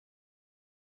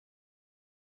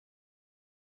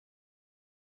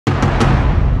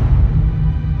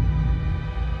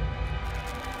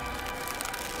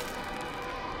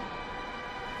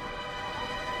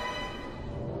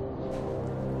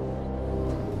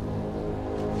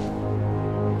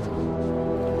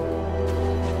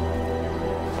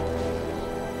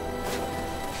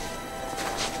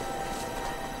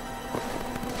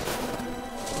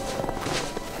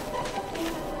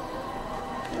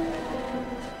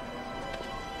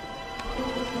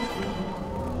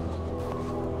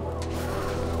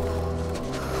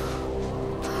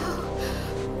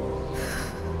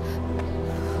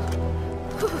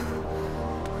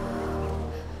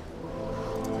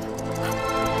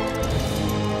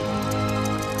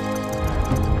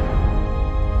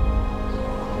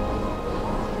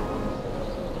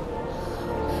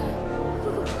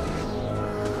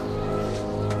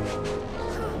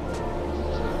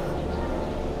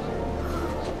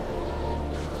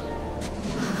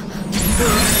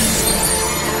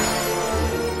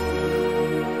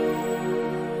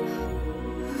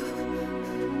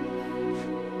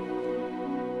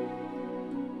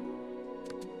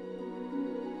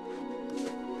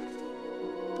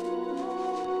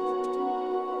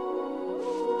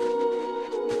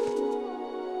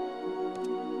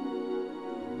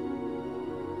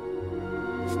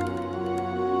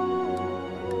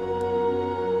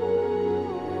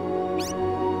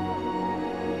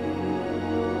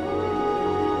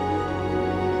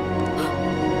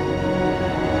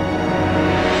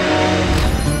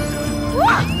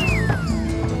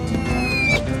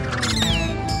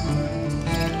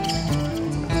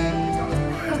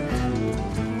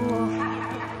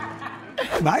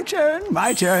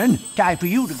My turn. Time for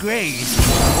you to graze.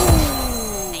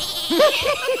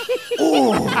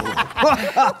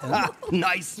 Oh!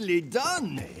 Nicely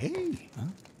done. Hey. Huh?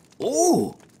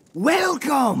 Oh,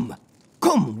 welcome.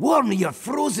 Come, warm your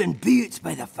frozen boots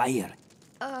by the fire.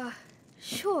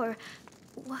 Sure.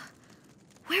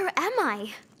 Where am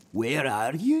I? Where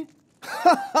are you?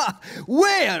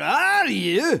 Where are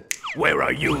you? Where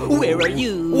are you? Where are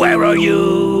you? Where are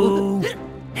you?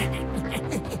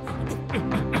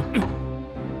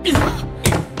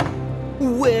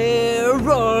 Where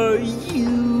are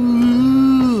you?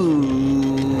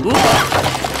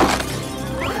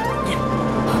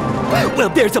 Well,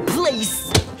 there's a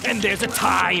place. And there's a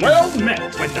time. Well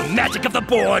met. When the magic of the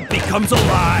board becomes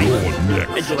alive.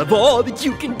 And you'll have all that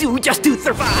you can do just to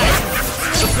survive.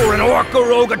 Before an orc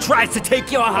or ogre tries to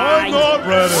take your hide. I'm not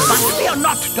ready. But fear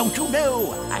not, don't you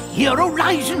know? A hero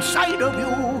lies inside of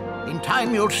you. In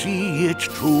time you'll see it's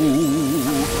true.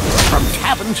 From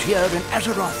taverns here in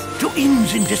Azeroth to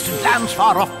inns in distant lands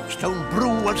far off,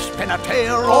 Stonebrew will spin a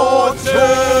tale or two.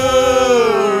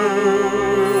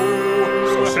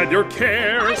 So shed your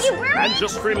cares and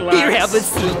just relax. Here, have a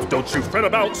seat. Don't you fret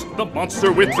about the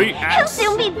monster with the He'll axe.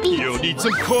 soon be beat. You'll need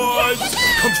some cards.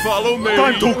 Come follow me.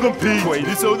 Time to compete. Wait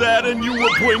so that and you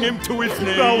will bring him to his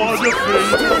knees. Now on your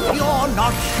feet. If you're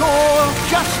not sure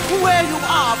just where you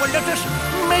are, well, let us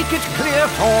make it clear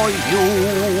for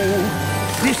you.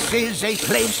 This is a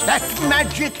place that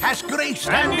magic has graced,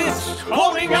 and it's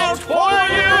calling out for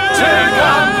you. Take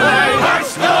and play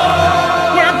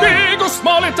Hearthstone. Where big or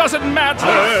small, it doesn't matter.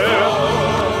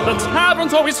 The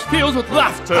tavern's always filled with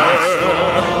laughter.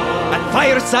 At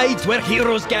firesides where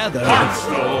heroes gather.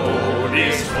 Hearthstone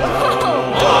is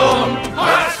home.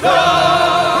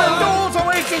 where doors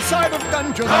await inside of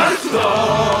dungeons.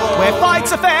 Where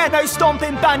fights are fair, no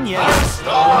stomping banyans.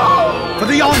 For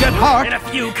the young at heart, And a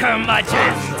few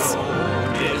curmudgeons.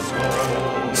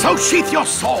 so sheath your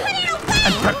sword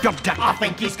and prep your deck. I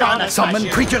think he's gonna Summon smash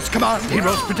you. creatures command,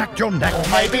 heroes protect your neck.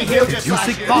 Maybe he'll just You smash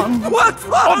seek you. fun, What?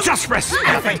 or just rest.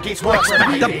 I think he's worse than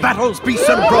Expect the me. battles, beasts,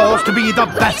 and brawls to be the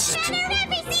best.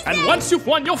 And once you've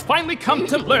won, you'll finally come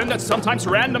to learn that sometimes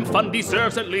random fun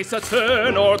deserves at least a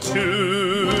turn or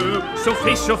two. So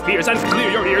face your fears and clear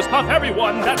your ears of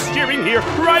everyone that's cheering here.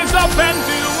 Rise up and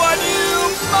do what you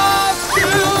must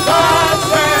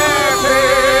do.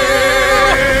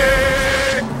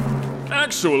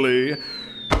 Actually,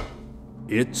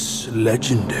 it's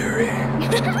legendary. For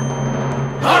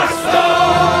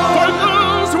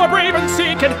those who are brave and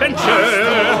seek adventure.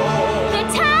 The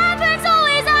tavern's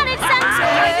always on its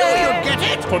center. You'll get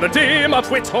it. For the dim of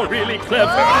wit or really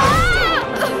clever.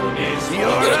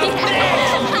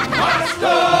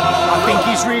 I think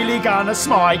he's really gonna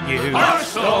smite you.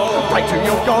 Right to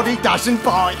your god, he doesn't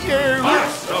bite you.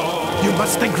 You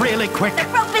must think really quick. The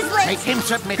rope is lit. Make him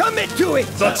submit. Commit to it.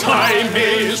 The time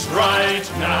is right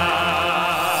now.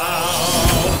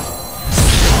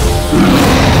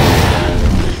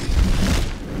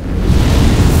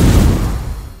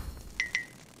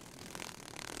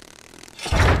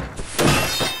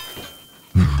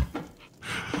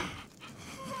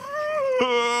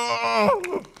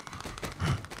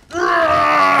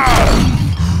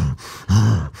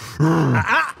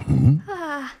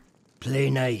 Play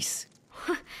nice.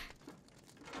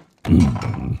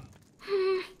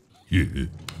 Yeah.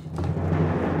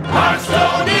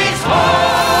 Hearthstone